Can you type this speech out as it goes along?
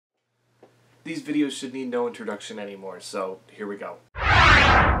These videos should need no introduction anymore, so here we go.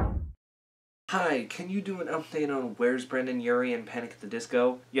 Hi, can you do an update on Where's Brendan Urie and Panic at the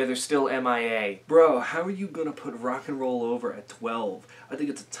Disco? Yeah, they're still MIA. Bro, how are you gonna put Rock and Roll Over at 12? I think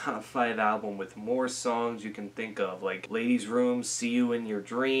it's a top 5 album with more songs you can think of, like Ladies' Room, See You in Your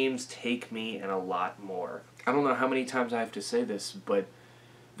Dreams, Take Me, and a lot more. I don't know how many times I have to say this, but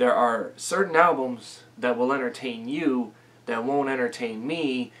there are certain albums that will entertain you that won't entertain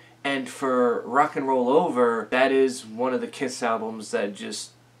me, and for Rock and Roll Over, that is one of the Kiss albums that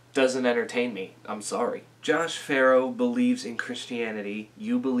just doesn't entertain me. I'm sorry. Josh Farrow believes in Christianity.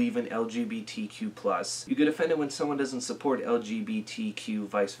 You believe in LGBTQ+. You get offended when someone doesn't support LGBTQ,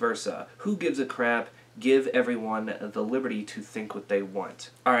 vice versa. Who gives a crap? Give everyone the liberty to think what they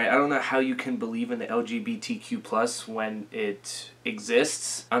want. Alright, I don't know how you can believe in the LGBTQ+ when it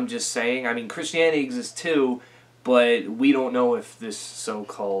exists. I'm just saying, I mean, Christianity exists too, but we don't know if this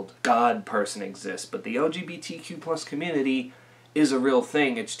so-called God person exists. But the LGBTQ+ community is a real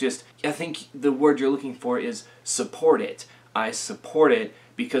thing. It's just, I think the word you're looking for is support it. I support it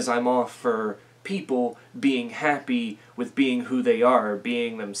because I'm all for people being happy with being who they are,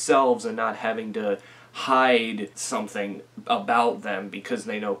 being themselves, and not having to hide something about them because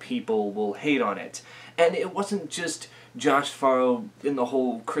they know people will hate on it. And it wasn't just Josh Farrow in the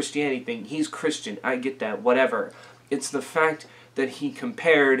whole Christianity thing. He's Christian, I get that, whatever. It's the fact that he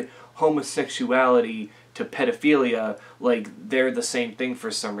compared homosexuality to pedophilia like they're the same thing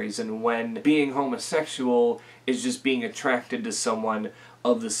for some reason, when being homosexual is just being attracted to someone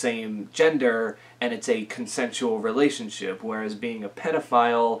of the same gender and it's a consensual relationship, whereas being a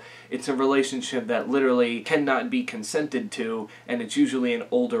pedophile, it's a relationship that literally cannot be consented to, and it's usually an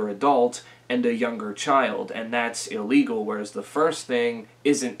older adult and a younger child, and that's illegal, whereas the first thing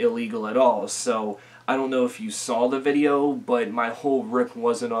isn't illegal at all. So I don't know if you saw the video, but my whole rip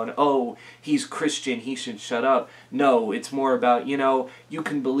wasn't on, oh, he's Christian, he should shut up. No, it's more about, you know, you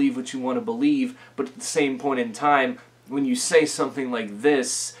can believe what you want to believe, but at the same point in time, when you say something like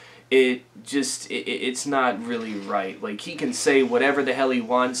this, it's not really right. Like, he can say whatever the hell he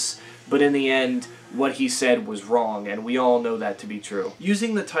wants, but in the end, what he said was wrong, and we all know that to be true.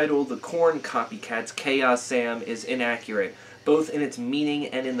 Using the title The Korn Copycats Chaos Sam is inaccurate, both in its meaning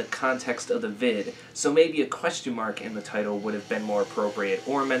and in the context of the vid, so maybe a question mark in the title would have been more appropriate,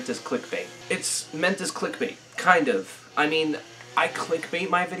 or meant as clickbait. It's meant as clickbait, kind of. I mean, I clickbait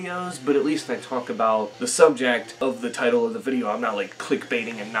my videos, but at least I talk about the subject of the title of the video. I'm not like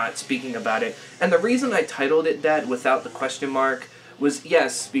clickbaiting and not speaking about it. And the reason I titled it that without the question mark was,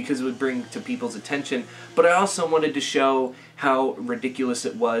 yes, because it would bring to people's attention, but I also wanted to show how ridiculous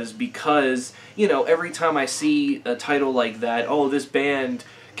it was because, you know, every time I see a title like that, oh, this band,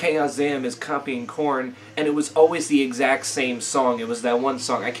 Chaos Zam, is copying Korn, and it was always the exact same song. It was that one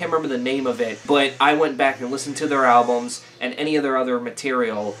song. I can't remember the name of it, but I went back and listened to their albums and any of their other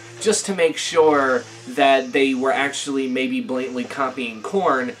material just to make sure that they were actually maybe blatantly copying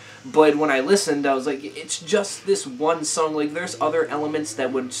Korn. But when I listened, I was like, it's just this one song. Like, there's other elements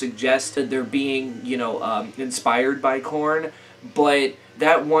that would suggest that they're being, you know, inspired by Korn, but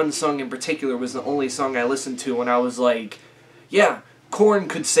that one song in particular was the only song I listened to when I was like, yeah, Korn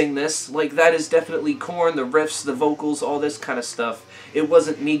could sing this. Like, that is definitely Korn, the riffs, the vocals, all this kind of stuff. It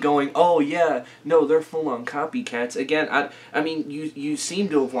wasn't me going, oh yeah, no, they're full-on copycats. Again, I mean, you seem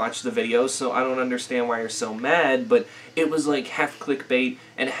to have watched the video, so I don't understand why you're so mad, but it was like half clickbait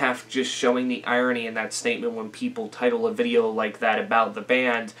and half just showing the irony in that statement when people title a video like that about the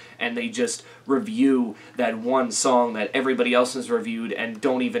band and they just review that one song that everybody else has reviewed and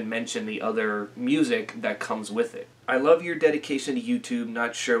don't even mention the other music that comes with it. I love your dedication to YouTube,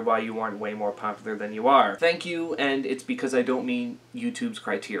 not sure why you aren't way more popular than you are. Thank you, and it's because I don't meet YouTube's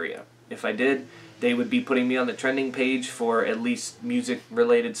criteria. If I did, they would be putting me on the trending page for at least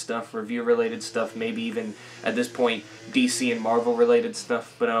music-related stuff, review-related stuff, maybe even, at this point, DC and Marvel-related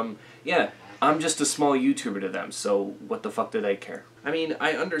stuff, but, yeah. I'm just a small YouTuber to them, so what the fuck do they care? I mean,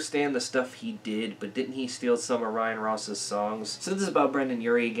 I understand the stuff he did, but didn't he steal some of Ryan Ross's songs? So this is about Brendan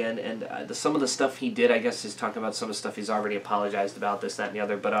Urie again, and some of the stuff he did, I guess, is talking about some of the stuff he's already apologized about, this, that, and the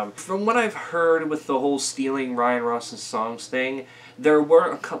other, but from what I've heard with the whole stealing Ryan Ross's songs thing, there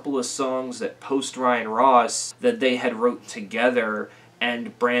were a couple of songs that post Ryan Ross that they had wrote together,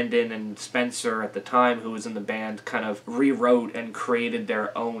 and Brandon and Spencer at the time, who was in the band, kind of rewrote and created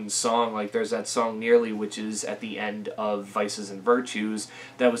their own song. Like, there's that song Nearly, which is at the end of Vices and Virtues,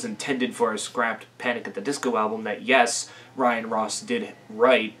 that was intended for a scrapped Panic at the Disco album that, yes, Ryan Ross did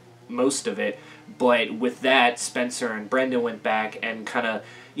write most of it, but with that, Spencer and Brandon went back and kind of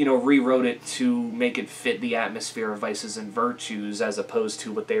rewrote it to make it fit the atmosphere of Vices and Virtues as opposed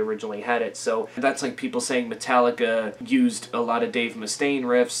to what they originally had it. So that's like people saying Metallica used a lot of Dave Mustaine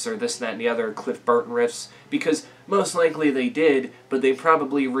riffs or this, that, and the other, Cliff Burton riffs, because most likely they did, but they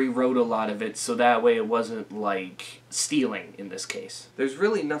probably rewrote a lot of it so that way it wasn't like stealing in this case. There's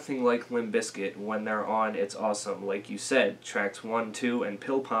really nothing like Limp Bizkit. When they're on, it's awesome. Like you said, tracks 1, 2, and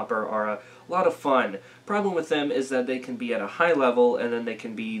Pill Popper are a lot of fun. Problem with them is that they can be at a high level and then they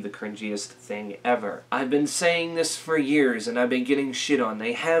can be the cringiest thing ever. I've been saying this for years and I've been getting shit on.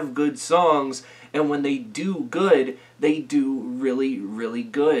 They have good songs, and when they do good, they do really, really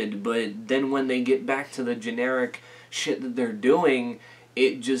good. But then when they get back to the generic shit that they're doing,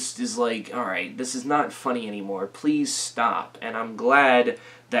 it just is like, alright, this is not funny anymore. Please stop. And I'm glad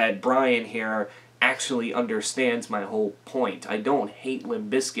that Brian here actually understands my whole point. I don't hate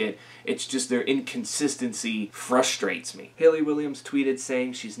Limp Bizkit, it's just their inconsistency frustrates me. Hayley Williams tweeted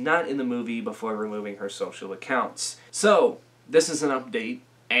saying she's not in the movie before removing her social accounts. So, this is an update.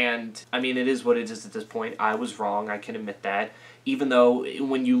 And, I mean, it is what it is at this point. I was wrong, I can admit that. Even though,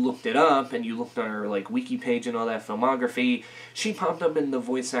 when you looked it up, and you looked on her, like, wiki page and all that filmography, she popped up in the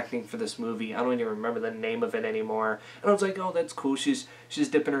voice acting for this movie. I don't even remember the name of it anymore. And I was like, oh, that's cool, she's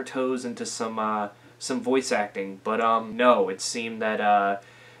dipping her toes into some voice acting. But, no, it seemed that,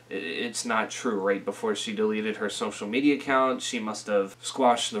 it's not true. Right before she deleted her social media account, she must have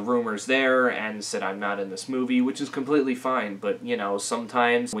squashed the rumors there and said, I'm not in this movie, which is completely fine, but,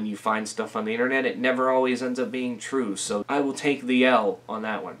 sometimes when you find stuff on the internet, it never always ends up being true, so I will take the L on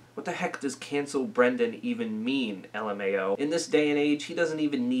that one. What the heck does cancel Brendan even mean, LMAO? In this day and age, he doesn't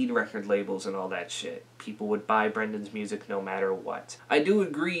even need record labels and all that shit. People would buy Brendan's music no matter what. I do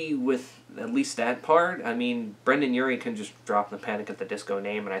agree with at least that part. I mean, Brendon Urie can just drop the Panic at the Disco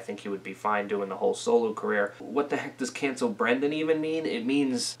name and I think he would be fine doing the whole solo career. What the heck does cancel Brendan even mean? It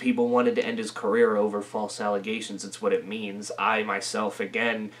means people wanted to end his career over false allegations. It's what it means. I myself,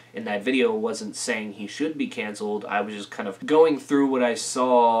 again, in that video, wasn't saying he should be canceled. I was just kind of going through what I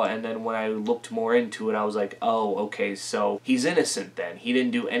saw, and then when I looked more into it, I was like, oh, okay, so he's innocent then. He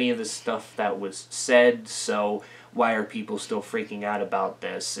didn't do any of the stuff that was said, so why are people still freaking out about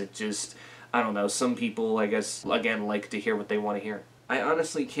this? It just, I don't know, some people, I guess, again, like to hear what they want to hear. I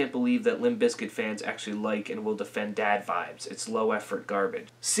honestly can't believe that Limp Bizkit fans actually like and will defend Dad Vibes. It's low-effort garbage.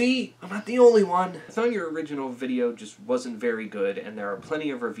 See? I'm not the only one. I thought your original video just wasn't very good, and there are plenty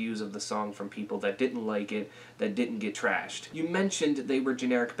of reviews of the song from people that didn't like it, that didn't get trashed. You mentioned they were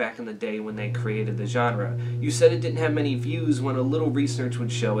generic back in the day when they created the genre. You said it didn't have many views when a little research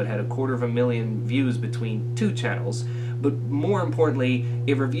would show it had 250,000 views between 2 channels. But more importantly,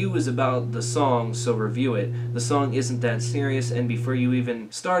 a review is about the song, so review it. The song isn't that serious, and before you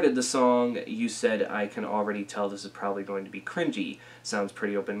even started the song, you said, I can already tell this is probably going to be cringy. Sounds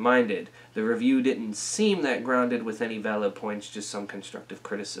pretty open-minded. The review didn't seem that grounded with any valid points, just some constructive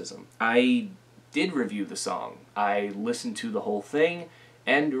criticism. I did review the song. I listened to the whole thing,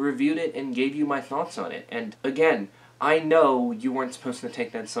 and reviewed it, and gave you my thoughts on it. And again, I know you weren't supposed to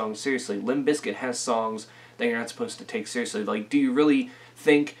take that song seriously. Limp Bizkit has songs that you're not supposed to take seriously. Like, do you really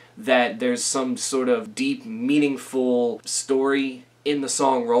think that there's some sort of deep, meaningful story in the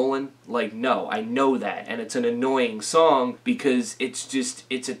song Rollin'? Like, no, I know that, and it's an annoying song because it's just,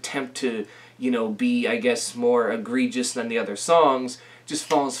 its attempt to, be, I guess, more egregious than the other songs just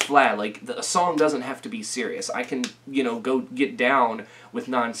falls flat. Like, a song doesn't have to be serious. I can, go get down with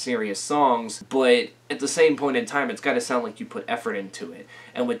non-serious songs, but at the same point in time, it's got to sound like you put effort into it.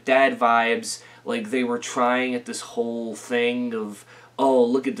 And with Dad Vibes, like, they were trying at this whole thing of, oh,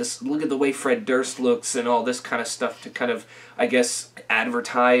 look at this, look at the way Fred Durst looks and all this kind of stuff to kind of, I guess,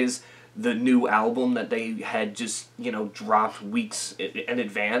 advertise the new album that they had just, dropped weeks in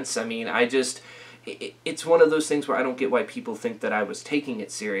advance. I mean, it's one of those things where I don't get why people think that I was taking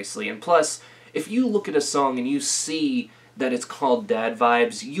it seriously. And plus, if you look at a song and you see that it's called Dad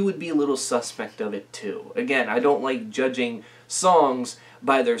Vibes, you would be a little suspect of it too. Again, I don't like judging songs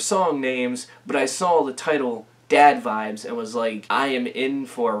by their song names, but I saw the title Dad Vibes and was like, I am in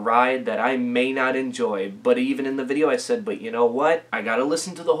for a ride that I may not enjoy. But even in the video I said, but you know what? I gotta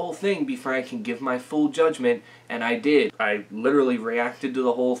listen to the whole thing before I can give my full judgment, and I did. I literally reacted to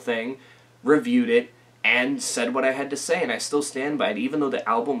the whole thing, reviewed it, and said what I had to say, and I still stand by it. Even though the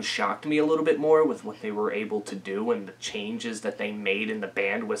album shocked me a little bit more with what they were able to do and the changes that they made in the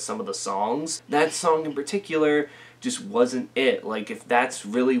band with some of the songs, that song in particular just wasn't it. Like, if that's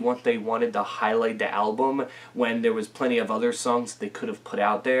really what they wanted to highlight the album when there was plenty of other songs they could have put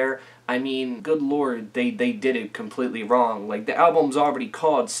out there, I mean, good lord, they did it completely wrong. Like, the album's already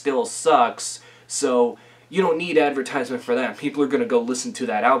called Still Sucks, so you don't need advertisement for that. People are going to go listen to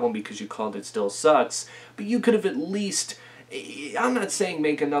that album because you called it Still Sucks. But you could have at least, I'm not saying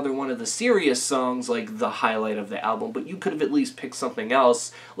make another one of the serious songs like the highlight of the album, but you could have at least picked something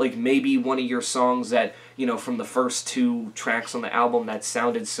else, like maybe one of your songs that, you know, from the first 2 tracks on the album that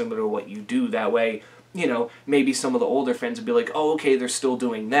sounded similar to what you do. That way, you know, maybe some of the older fans would be like, oh, okay, they're still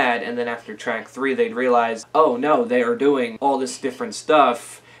doing that, and then after track 3 they'd realize, oh no, they are doing all this different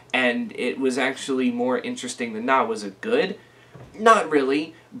stuff, and it was actually more interesting than not. Was it good? Not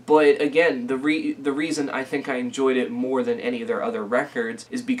really, but again, the reason I think I enjoyed it more than any of their other records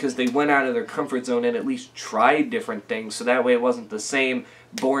is because they went out of their comfort zone and at least tried different things, so that way it wasn't the same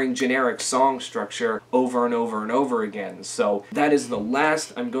boring generic song structure over and over and over again. So that is the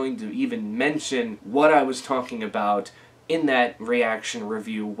last I'm going to even mention what I was talking about in that reaction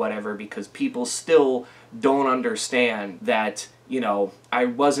review, whatever, because people still don't understand that, you know, I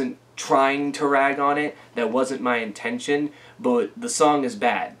wasn't trying to rag on it. That wasn't my intention, but the song is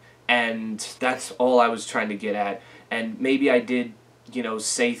bad, and that's all I was trying to get at. And maybe I did, you know,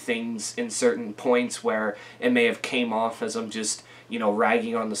 say things in certain points where it may have came off as I'm just, you know,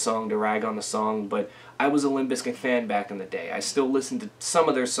 ragging on the song to rag on the song, but I was a Limp Bizkit fan back in the day. I still listen to some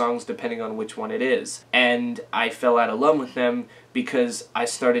of their songs depending on which one it is. And I fell out of love with them because I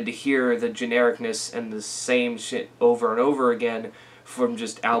started to hear the genericness and the same shit over and over again from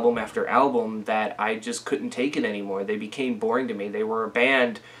just album after album that I just couldn't take it anymore. They became boring to me. They were a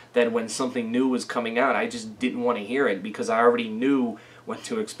band that when something new was coming out, I just didn't want to hear it because I already knew what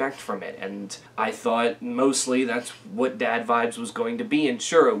to expect from it. And I thought mostly that's what Dad Vibes was going to be, and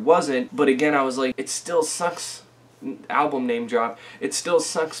sure, it wasn't, but again, I was like, it still sucks. Album name drop. It still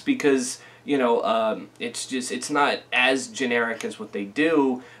sucks because, you know, it's not as generic as what they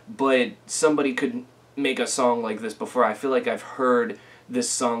do, but somebody could make a song like this before. I feel like I've heard this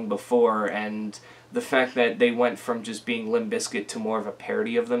song before, and the fact that they went from just being Limp Bizkit to more of a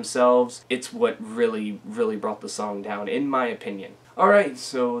parody of themselves, it's what really, really brought the song down, in my opinion. Alright,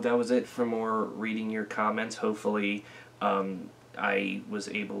 so that was it for more reading your comments. Hopefully, I was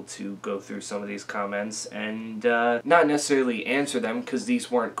able to go through some of these comments and not necessarily answer them, because these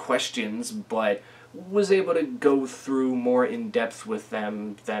weren't questions, but was able to go through more in depth with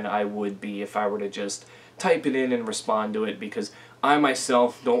them than I would be if I were to just type it in and respond to it, because I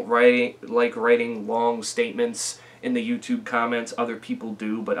myself don't like writing long statements in the YouTube comments. Other people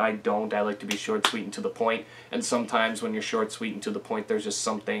do, but I don't. I like to be short, sweet, and to the point, and sometimes when you're short, sweet, and to the point, there's just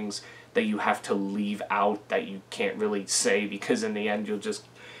some things that you have to leave out that you can't really say, because in the end you'll just,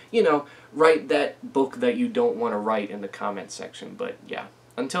 you know, write that book that you don't want to write in the comment section. But yeah.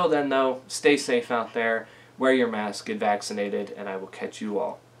 Until then, though, stay safe out there, wear your mask, get vaccinated, and I will catch you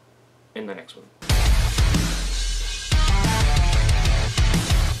all in the next one.